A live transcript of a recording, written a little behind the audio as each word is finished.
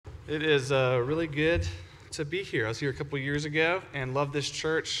It is really good to be here. I was here a couple years ago and love this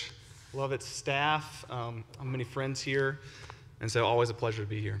church, love its staff. I have many friends here, and so always a pleasure to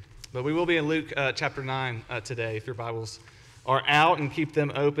be here. But we will be in Luke chapter 9 today, if your Bibles are out, and keep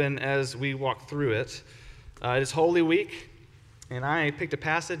them open as we walk through it. It is Holy Week, and I picked a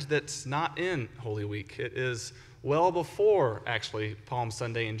passage that's not in Holy Week. It is well before, actually, Palm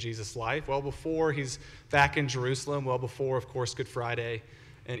Sunday in Jesus' life, well before he's back in Jerusalem, well before, of course, Good Friday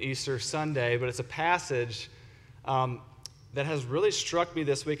and Easter Sunday. But it's a passage that has really struck me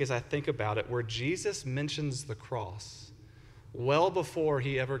this week as I think about it, where Jesus mentions the cross well before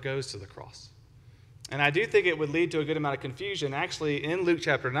he ever goes to the cross. And I do think it would lead to a good amount of confusion. Actually, in Luke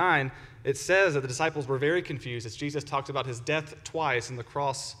chapter 9, it says that the disciples were very confused as Jesus talks about his death twice and the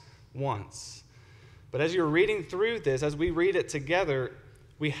cross once. But as you're reading through this, as we read it together,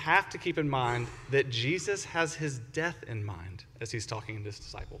 we have to keep in mind that Jesus has his death in mind as he's talking to his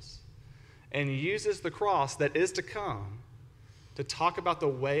disciples, and uses the cross that is to come to talk about the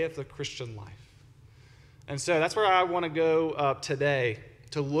way of the Christian life. And so that's where I want to go today,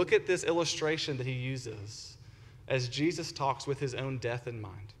 to look at this illustration that he uses as Jesus talks with his own death in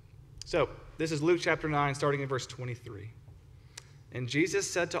mind. So this is Luke chapter 9, starting in verse 23. And Jesus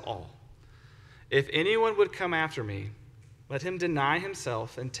said to all, "If anyone would come after me, let him deny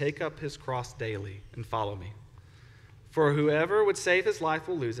himself and take up his cross daily and follow me. For whoever would save his life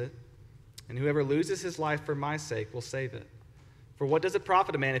will lose it, and whoever loses his life for my sake will save it. For what does it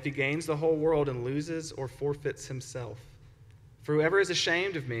profit a man if he gains the whole world and loses or forfeits himself? For whoever is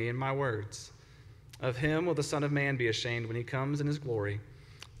ashamed of me and my words, of him will the Son of Man be ashamed when he comes in his glory,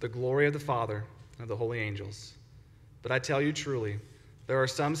 the glory of the Father and of the holy angels. But I tell you truly, there are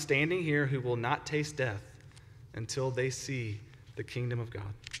some standing here who will not taste death until they see the kingdom of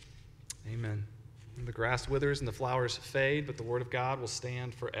God." Amen. And the grass withers and the flowers fade, but the word of God will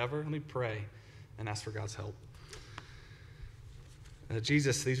stand forever. Let me pray and ask for God's help.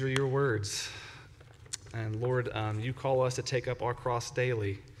 Jesus, these are your words. And Lord, you call us to take up our cross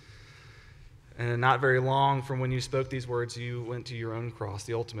daily. And not very long from when you spoke these words, you went to your own cross,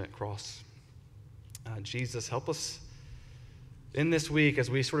 the ultimate cross. Jesus, help us in this week as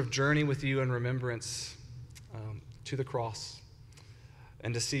we sort of journey with you in remembrance to the cross,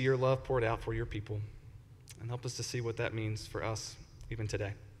 and to see your love poured out for your people. And help us to see what that means for us even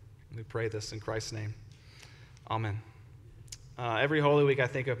today. We pray this in Christ's name. Amen. Every Holy Week I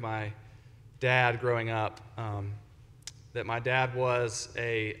think of my dad growing up, that my dad was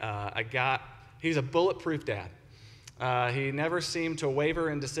a guy, he was a bulletproof dad. He never seemed to waver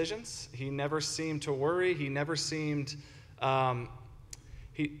in decisions. He never seemed to worry. He never seemed,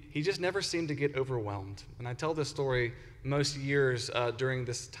 he just never seemed to get overwhelmed. And I tell this story most years during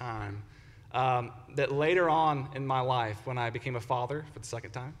this time, that later on in my life, when I became a father for the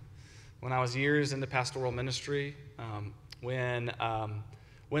second time, when I was years into pastoral ministry, when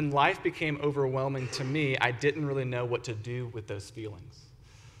life became overwhelming to me, I didn't really know what to do with those feelings.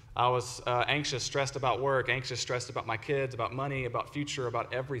 I was anxious, stressed about work, anxious, stressed about my kids, about money, about future,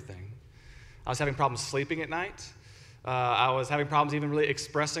 about everything. I was having problems sleeping at night. I was having problems even really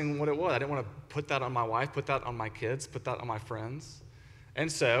expressing what it was. I didn't want to put that on my wife, put that on my kids, put that on my friends.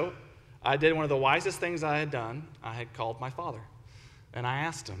 And so I did one of the wisest things I had done. I had called my father, and I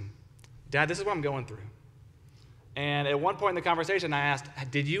asked him, "Dad, this is what I'm going through." And at one point in the conversation, I asked,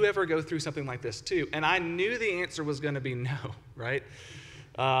 "Did you ever go through something like this too?" And I knew the answer was going to be no, right?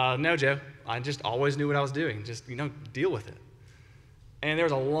 No, Joe. I just always knew what I was doing. Just, deal with it. And there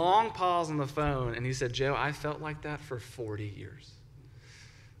was a long pause on the phone, and he said, "Joe, I felt like that for 40 years.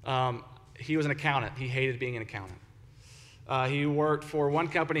 He was an accountant. He hated being an accountant. He worked for one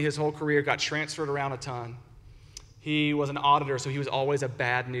company his whole career, got transferred around a ton. He was an auditor, so he was always a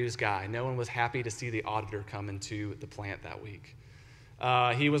bad news guy. No one was happy to see the auditor come into the plant that week.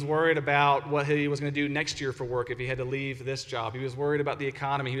 He was worried about what he was going to do next year for work if he had to leave this job. He was worried about the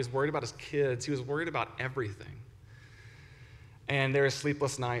economy. He was worried about his kids. He was worried about everything. And there were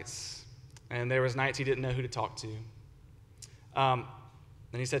sleepless nights, and there was nights he didn't know who to talk to. And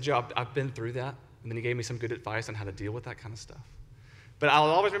he said, "Joe, I've been through that." And then he gave me some good advice on how to deal with that kind of stuff. But I'll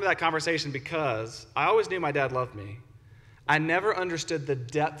always remember that conversation because I always knew my dad loved me. I never understood the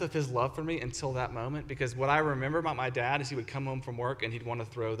depth of his love for me until that moment, because what I remember about my dad is he would come home from work and he'd want to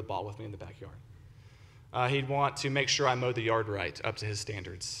throw the ball with me in the backyard. He'd want to make sure I mowed the yard right up to his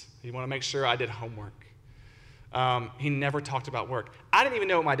standards. He'd want to make sure I did homework. He never talked about work. I didn't even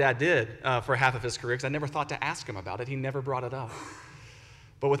know what my dad did for half of his career because I never thought to ask him about it. He never brought it up.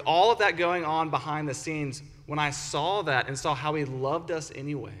 But with all of that going on behind the scenes, when I saw that and saw how he loved us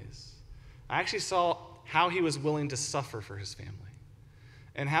anyways, I actually saw how he was willing to suffer for his family.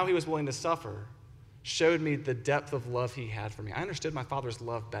 and how he was willing to suffer showed me the depth of love he had for me. I understood my Father's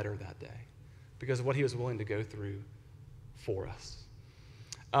love better that day because of what he was willing to go through for us.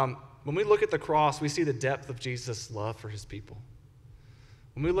 When we look at the cross, we see the depth of Jesus' love for his people.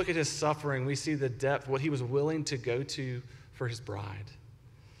 When we look at his suffering, we see the depth, what he was willing to go to for his bride.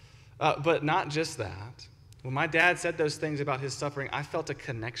 But not just that. When my dad said those things about his suffering, I felt a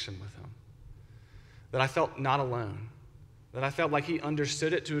connection with him, that I felt not alone, that I felt like he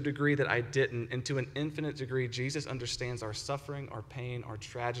understood it to a degree that I didn't, and to an infinite degree, Jesus understands our suffering, our pain, our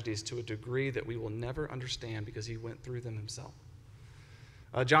tragedies to a degree that we will never understand because he went through them himself.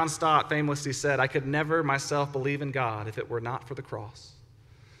 John Stott famously said, "I could never myself believe in God if it were not for the cross,"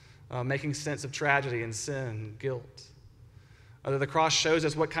 making sense of tragedy and sin and guilt. The cross shows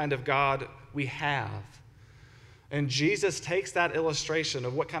us what kind of God we have. And Jesus takes that illustration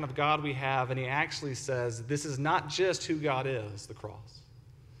of what kind of God we have, and he actually says, this is not just who God is, the cross.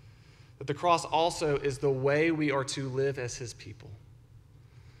 But the cross also is the way we are to live as his people.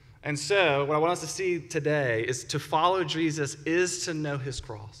 And so, what I want us to see today is to follow Jesus is to know his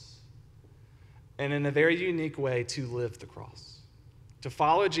cross. And in a very unique way, to live the cross. To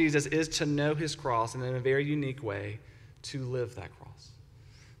follow Jesus is to know his cross, and in a very unique way, to live that cross.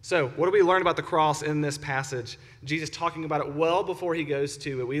 So, what do we learn about the cross in this passage? Jesus talking about it well before he goes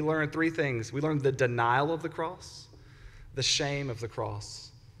to it. We learn three things. We learn the denial of the cross, the shame of the cross,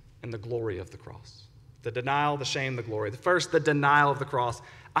 and the glory of the cross. The denial, the shame, the glory. The first, the denial of the cross.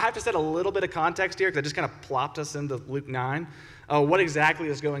 I have to set a little bit of context here because I just kind of plopped us into Luke 9. What exactly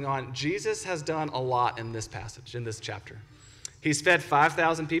is going on? Jesus has done a lot in this passage, in this chapter. He's fed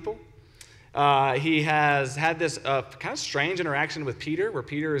 5,000 people. He has had this kind of strange interaction with Peter, where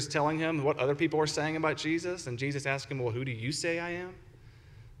Peter is telling him what other people are saying about Jesus, and Jesus asks him, well, who do you say I am?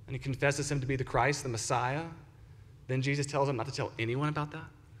 And he confesses him to be the Christ, the Messiah. Then Jesus tells him not to tell anyone about that.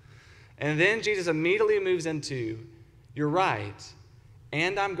 And then Jesus immediately moves into, you're right,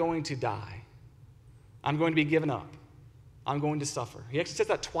 and I'm going to die. I'm going to be given up. I'm going to suffer. He actually says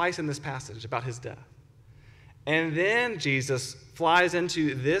that twice in this passage about his death. And then Jesus flies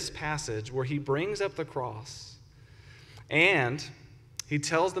into this passage where he brings up the cross and he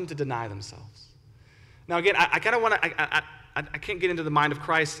tells them to deny themselves. Now, again, I kind of want to, I can't get into the mind of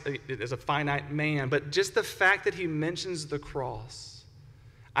Christ as a finite man, but just the fact that he mentions the cross,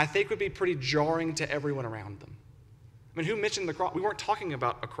 I think would be pretty jarring to everyone around them. I mean, who mentioned the cross? We weren't talking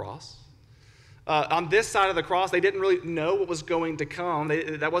about a cross. On this side of the cross, they didn't really know what was going to come.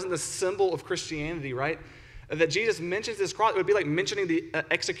 That wasn't the symbol of Christianity, right? That Jesus mentions this cross, it would be like mentioning the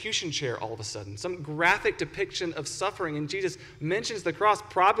execution chair all of a sudden, some graphic depiction of suffering. And Jesus mentions the cross,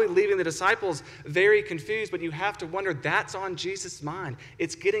 probably leaving the disciples very confused, but you have to wonder, that's on Jesus' mind.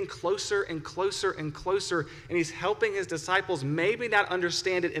 It's getting closer and closer and closer, and he's helping his disciples maybe not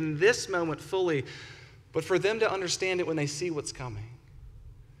understand it in this moment fully, but for them to understand it when they see what's coming.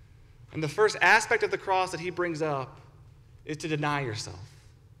 And the first aspect of the cross that he brings up is to deny yourself.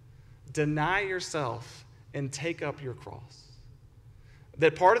 Deny yourself and take up your cross.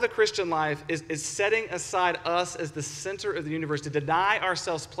 That part of the Christian life is setting aside us as the center of the universe, to deny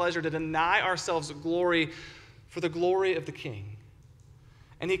ourselves pleasure, to deny ourselves glory for the glory of the King.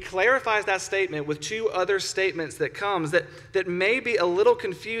 And he clarifies that statement with two other statements that comes that may be a little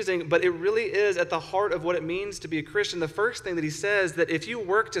confusing, but it really is at the heart of what it means to be a Christian. The first thing that he says, that if you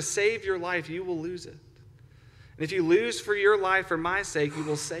work to save your life, you will lose it. And if you lose for your life for my sake, you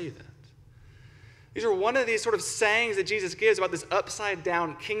will save it. These are one of these sort of sayings that Jesus gives about this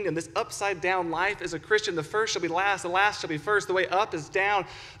upside-down kingdom, this upside-down life as a Christian. The first shall be last, the last shall be first. The way up is down.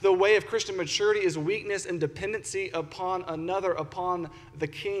 The way of Christian maturity is weakness and dependency upon another, upon the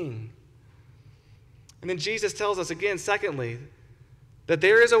King. And then Jesus tells us again, secondly, that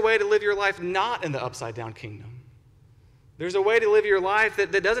there is a way to live your life not in the upside-down kingdom. There's a way to live your life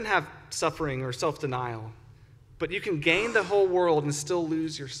that doesn't have suffering or self-denial, but you can gain the whole world and still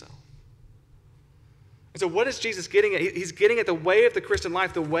lose yourself. And so what is Jesus getting at? He's getting at the way of the Christian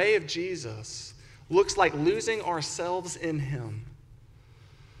life. The way of Jesus looks like losing ourselves in him.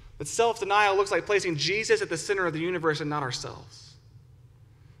 But self-denial looks like placing Jesus at the center of the universe and not ourselves.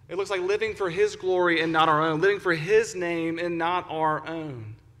 It looks like living for his glory and not our own, living for his name and not our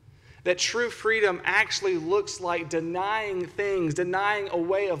own. That true freedom actually looks like denying things, denying a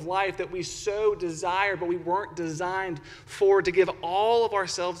way of life that we so desire, but we weren't designed for, to give all of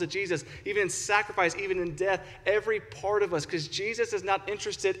ourselves to Jesus, even in sacrifice, even in death, every part of us, because Jesus is not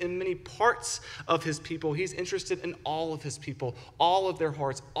interested in many parts of his people. He's interested in all of his people, all of their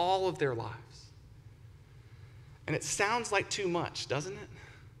hearts, all of their lives. And it sounds like too much, doesn't it?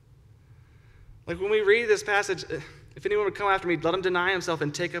 Like when we read this passage, If anyone would come after me, let him deny himself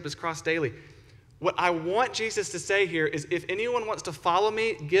and take up his cross daily. What I want Jesus to say here is, if anyone wants to follow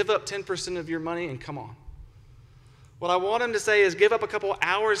me, give up 10% of your money and come on. What I want him to say is, give up a couple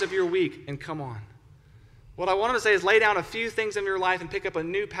hours of your week and come on. What I want him to say is, lay down a few things in your life and pick up a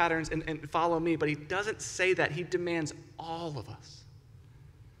new patterns and follow me. But he doesn't say that. He demands all of us.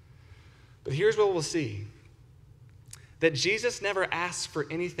 But here's what we'll see. That Jesus never asks for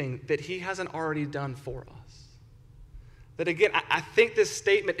anything that he hasn't already done for us. That again, I think this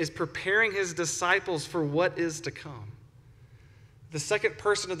statement is preparing his disciples for what is to come. The second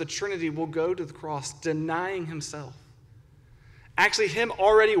person of the Trinity will go to the cross, denying himself. Actually, him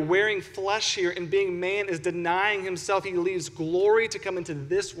already wearing flesh here and being man is denying himself. He leaves glory to come into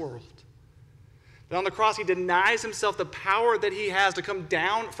this world. That on the cross, he denies himself the power that he has to come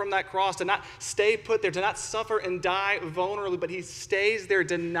down from that cross, to not stay put there, to not suffer and die vulnerably, but he stays there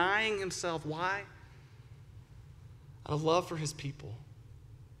denying himself. Why? Out of love for his people.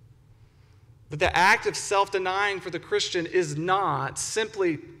 But the act of self-denying for the Christian is not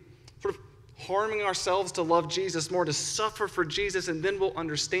simply sort of harming ourselves to love Jesus more, to suffer for Jesus, and then we'll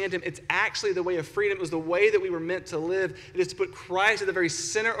understand him. It's actually the way of freedom. It was the way that we were meant to live. It is to put Christ at the very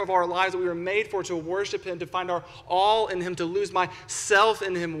center of our lives, that we were made for, to worship him, to find our all in him, to lose myself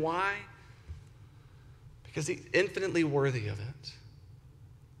in him. Why? Because he's infinitely worthy of it.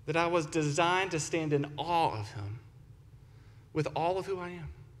 That I was designed to stand in awe of him with all of who I am.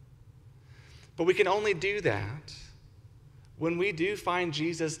 But we can only do that when we do find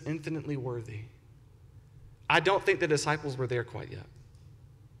Jesus infinitely worthy. I don't think the disciples were there quite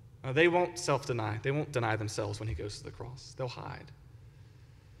yet. They won't self-deny. They won't deny themselves when he goes to the cross. They'll hide.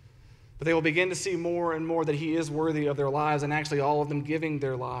 But they will begin to see more and more that he is worthy of their lives, and actually all of them giving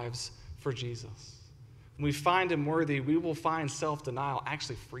their lives for Jesus. When we find him worthy, we will find self-denial,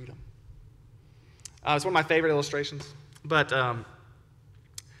 actually freedom. It's one of my favorite illustrations. But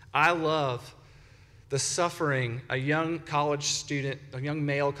I love the suffering a young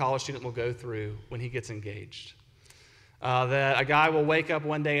male college student will go through when he gets engaged. That a guy will wake up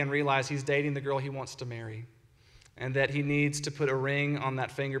one day and realize he's dating the girl he wants to marry, and that he needs to put a ring on that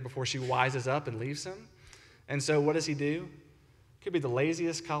finger before she wises up and leaves him. And so what does he do? Could be the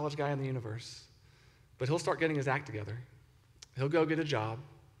laziest college guy in the universe, but he'll start getting his act together. He'll go get a job.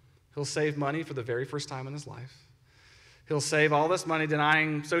 He'll save money for the very first time in his life. He'll save all this money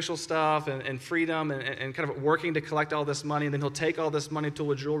denying social stuff and freedom and kind of working to collect all this money. And then he'll take all this money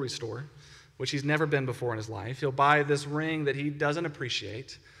to a jewelry store, which he's never been before in his life. He'll buy this ring that he doesn't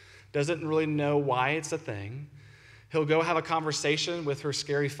appreciate, doesn't really know why it's a thing. He'll go have a conversation with her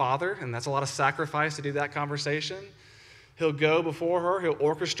scary father, and that's a lot of sacrifice to do that conversation. He'll go before her. He'll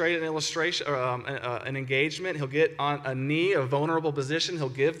orchestrate an illustration, an engagement. He'll get on a knee, a vulnerable position. He'll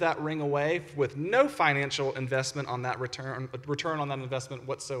give that ring away with no financial investment on that return on that investment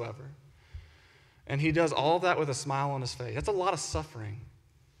whatsoever. And he does all of that with a smile on his face. That's a lot of suffering.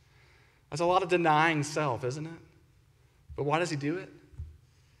 That's a lot of denying self, isn't it? But why does he do it?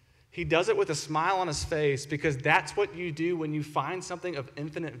 He does it with a smile on his face because that's what you do when you find something of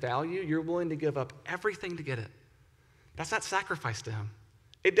infinite value. You're willing to give up everything to get it. That's not sacrifice to him.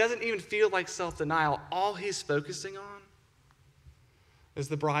 It doesn't even feel like self-denial. All he's focusing on is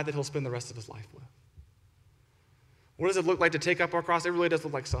the bride that he'll spend the rest of his life with. What does it look like to take up our cross? It really does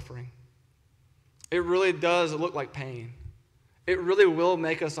look like suffering. It really does look like pain. It really will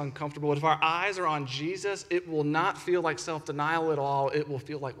make us uncomfortable. But if our eyes are on Jesus, it will not feel like self-denial at all. It will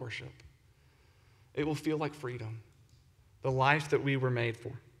feel like worship. It will feel like freedom, the life that we were made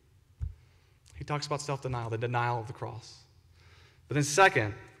for. He talks about self-denial, the denial of the cross. But then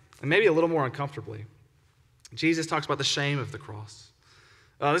second, and maybe a little more uncomfortably, Jesus talks about the shame of the cross.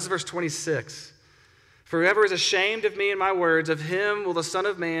 This is verse 26. For whoever is ashamed of me and my words, of him will the Son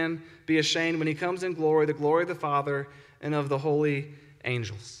of Man be ashamed when he comes in glory, the glory of the Father and of the holy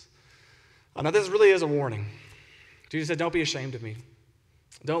angels. Now this really is a warning. Jesus said, don't be ashamed of me.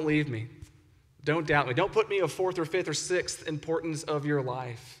 Don't leave me. Don't doubt me. Don't put me a fourth or fifth or sixth importance of your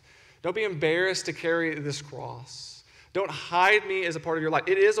life. Don't be embarrassed to carry this cross. Don't hide me as a part of your life.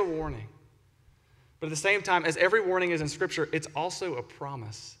 It is a warning. But at the same time, as every warning is in Scripture, it's also a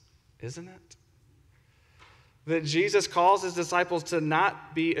promise, isn't it? That Jesus calls his disciples to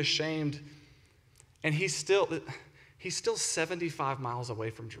not be ashamed, and he's still 75 miles away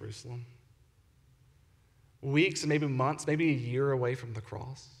from Jerusalem. Weeks, maybe months, maybe a year away from the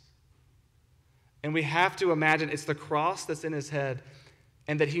cross. And we have to imagine it's the cross that's in his head,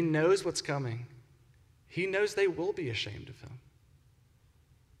 and that he knows what's coming. He knows they will be ashamed of him.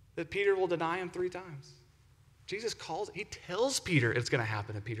 That Peter will deny him 3 times. Jesus he tells Peter it's going to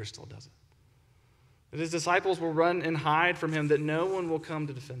happen, and Peter still does it. That his disciples will run and hide from him, that no one will come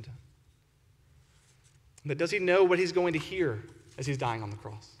to defend him. But does he know what he's going to hear as he's dying on the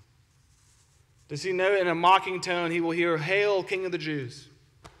cross? Does he know in a mocking tone he will hear, "Hail, King of the Jews.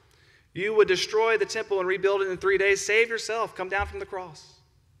 You would destroy the temple and rebuild it in 3 days. Save yourself. Come down from the cross."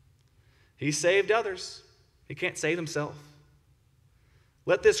 He saved others. He can't save himself.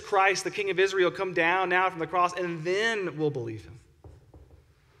 Let this Christ, the King of Israel, come down now from the cross, and then we'll believe him.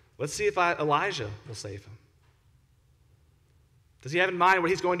 Let's see if Elijah will save him. Does he have in mind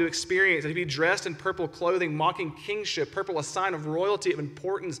what he's going to experience? That he be dressed in purple clothing, mocking kingship, purple a sign of royalty, of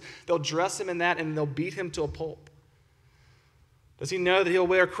importance. They'll dress him in that and they'll beat him to a pulp. Does he know that he'll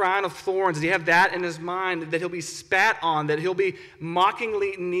wear a crown of thorns? Does he have that in his mind? That he'll be spat on, that he'll be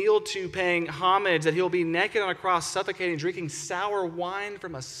mockingly kneeled to, paying homage, that he'll be naked on a cross, suffocating, drinking sour wine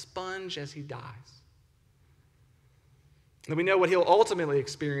from a sponge as he dies? And we know what he'll ultimately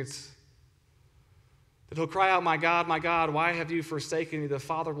experience. That he'll cry out, my God, why have you forsaken me?" The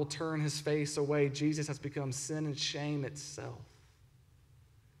Father will turn his face away. Jesus has become sin and shame itself.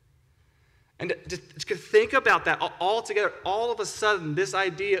 And just think about that all together. All of a sudden, this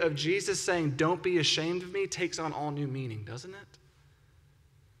idea of Jesus saying, "Don't be ashamed of me," takes on all new meaning, doesn't it?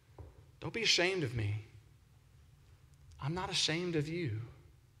 Don't be ashamed of me. I'm not ashamed of you.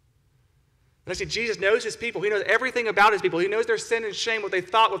 And actually, Jesus knows his people. He knows everything about his people. He knows their sin and shame, what they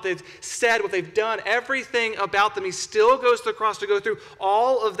thought, what they've said, what they've done, everything about them. He still goes to the cross to go through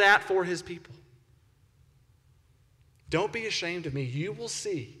all of that for his people. Don't be ashamed of me. You will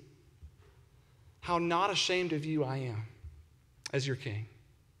see how not ashamed of you I am as your king.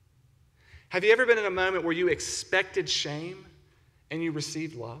 Have you ever been in a moment where you expected shame and you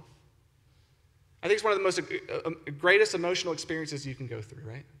received love? I think it's one of the most greatest emotional experiences you can go through,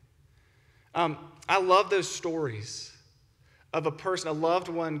 right? I love those stories of a person, a loved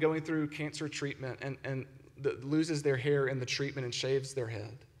one going through cancer treatment and loses their hair in the treatment and shaves their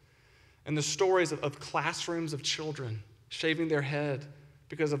head. And the stories of classrooms of children shaving their head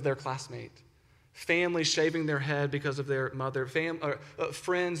because of their classmate. Families shaving their head because of their mother.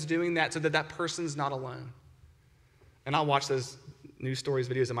 Friends doing that so that that person's not alone. And I'll watch those news stories,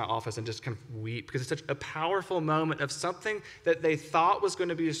 videos in my office and just kind of weep because it's such a powerful moment of something that they thought was going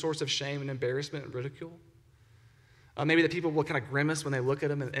to be a source of shame and embarrassment and ridicule. Maybe that people will kind of grimace when they look at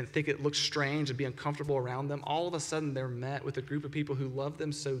them and think it looks strange and be uncomfortable around them. All of a sudden, they're met with a group of people who love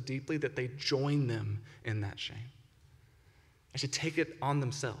them so deeply that they join them in that shame. They should take it on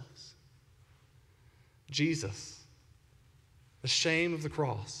themselves. Jesus, the shame of the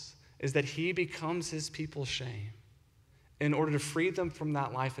cross is that he becomes his people's shame in order to free them from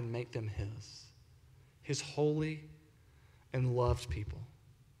that life and make them his holy and loved people.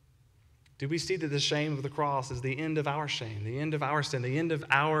 Do we see that the shame of the cross is the end of our shame, the end of our sin, the end of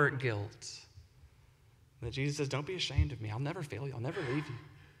our guilt? That Jesus says, "Don't be ashamed of me. I'll never fail you. I'll never leave you."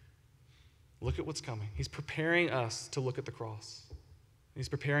 Look at what's coming. He's preparing us to look at the cross. He's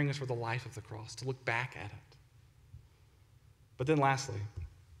preparing us for the life of the cross, to look back at it. But then lastly,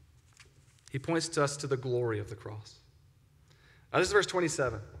 he points us to the glory of the cross. Now, this is verse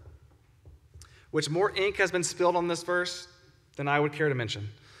 27, which more ink has been spilled on this verse than I would care to mention.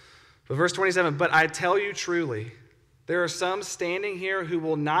 But verse 27, "But I tell you truly, there are some standing here who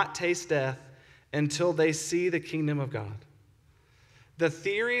will not taste death until they see the kingdom of God." The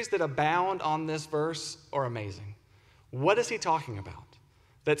theories that abound on this verse are amazing. What is he talking about?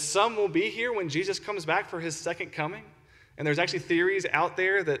 That some will be here when Jesus comes back for his second coming? And there's actually theories out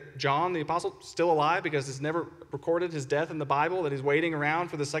there that John the Apostle is still alive because it's never recorded his death in the Bible, that he's waiting around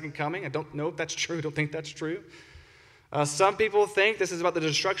for the second coming. I don't know if that's true. I don't think that's true. Some people think this is about the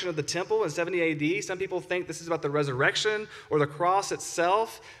destruction of the temple in 70 AD. Some people think this is about the resurrection or the cross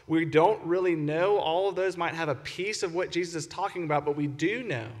itself. We don't really know. All of those might have a piece of what Jesus is talking about, but we do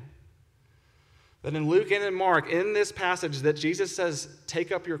know that in Luke and in Mark, in this passage, that Jesus says,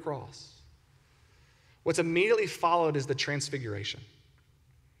 "Take up your cross." What's immediately followed is the transfiguration.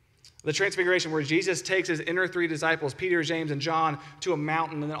 The transfiguration where Jesus takes his inner three disciples, Peter, James, and John, to a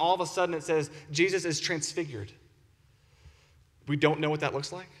mountain, and then all of a sudden it says Jesus is transfigured. We don't know what that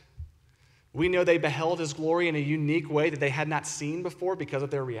looks like. We know they beheld his glory in a unique way that they had not seen before because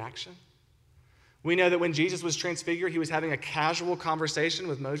of their reaction. We know that when Jesus was transfigured, he was having a casual conversation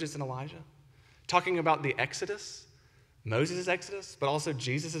with Moses and Elijah, talking about the Exodus, Moses' Exodus, but also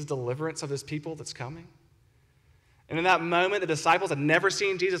Jesus' deliverance of his people that's coming. And in that moment, the disciples had never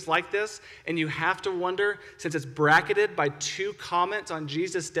seen Jesus like this, and you have to wonder, since it's bracketed by two comments on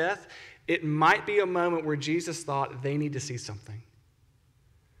Jesus' death, it might be a moment where Jesus thought they need to see something.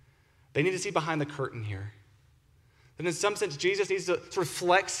 They need to see behind the curtain here. But in some sense, Jesus needs to sort of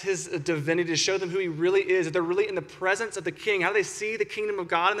flex his divinity to show them who he really is, that they're really in the presence of the King. How do they see the kingdom of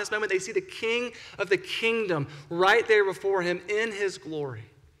God in this moment? They see the King of the kingdom right there before him in his glory.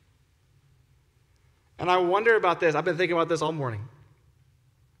 And I wonder about this. I've been thinking about this all morning.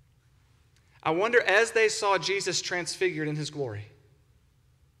 I wonder, as they saw Jesus transfigured in his glory,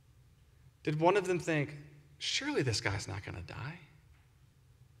 did one of them think, surely this guy's not going to die?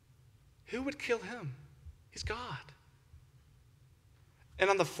 Who would kill him? He's God. And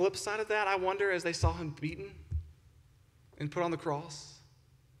on the flip side of that, I wonder, as they saw him beaten and put on the cross,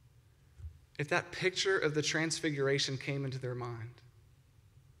 if that picture of the transfiguration came into their mind.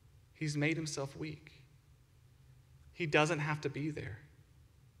 He's made himself weak. He doesn't have to be there.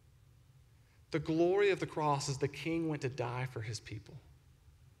 The glory of the cross is the King went to die for his people.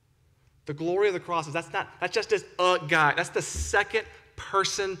 The glory of the cross is that's just as a guy. That's the second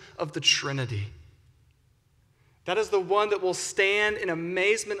person of the Trinity. That is the one that will stand in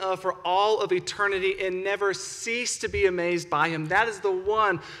amazement of for all of eternity and never cease to be amazed by him. That is the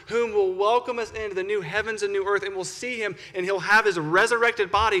one whom will welcome us into the new heavens and new earth, and we'll see him, and he'll have his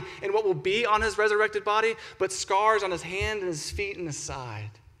resurrected body, and what will be on his resurrected body but scars on his hand and his feet and his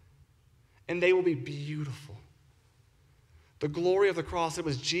side. And they will be beautiful. The glory of the cross, it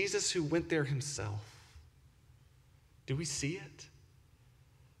was Jesus who went there himself. Do we see it?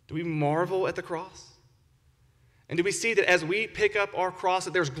 Do we marvel at the cross? And do we see that as we pick up our cross,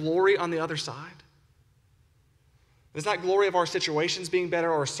 that there's glory on the other side? It's not glory of our situations being better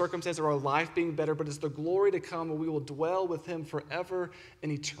or our circumstances or our life being better, but it's the glory to come where we will dwell with him forever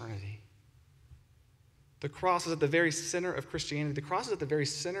in eternity. The cross is at the very center of Christianity. The cross is at the very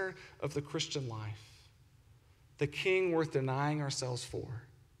center of the Christian life. The King worth denying ourselves for,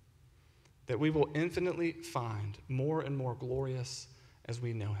 that we will infinitely find more and more glorious as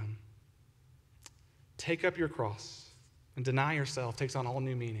we know him. Take up your cross and deny yourself takes on all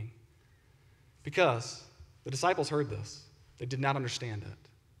new meaning. Because the disciples heard this. They did not understand it.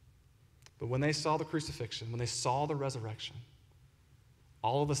 But when they saw the crucifixion, when they saw the resurrection,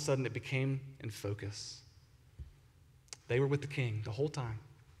 all of a sudden it became in focus. They were with the King the whole time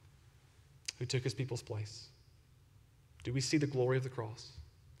who took his people's place. Do we see the glory of the cross?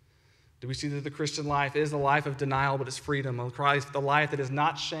 Do we see that the Christian life is a life of denial, but it's freedom? A Christ, the life that is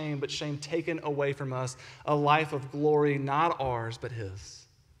not shame, but shame taken away from us. A life of glory, not ours, but his.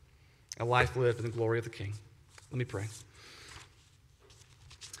 A life lived in the glory of the King. Let me pray.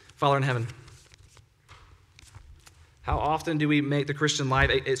 Father in heaven, how often do we make the Christian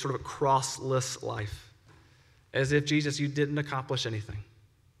life a sort of a crossless life? As if, Jesus, you didn't accomplish anything.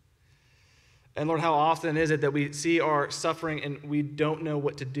 And Lord, how often is it that we see our suffering and we don't know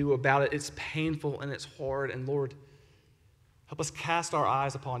what to do about it? It's painful and it's hard. And Lord, help us cast our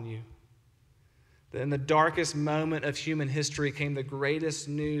eyes upon you. That in the darkest moment of human history came the greatest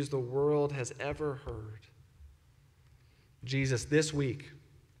news the world has ever heard. Jesus, this week,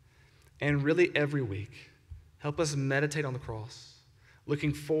 and really every week, help us meditate on the cross,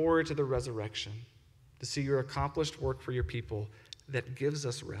 looking forward to the resurrection, to see your accomplished work for your people that gives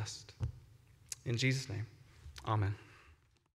us rest. In Jesus' name, amen.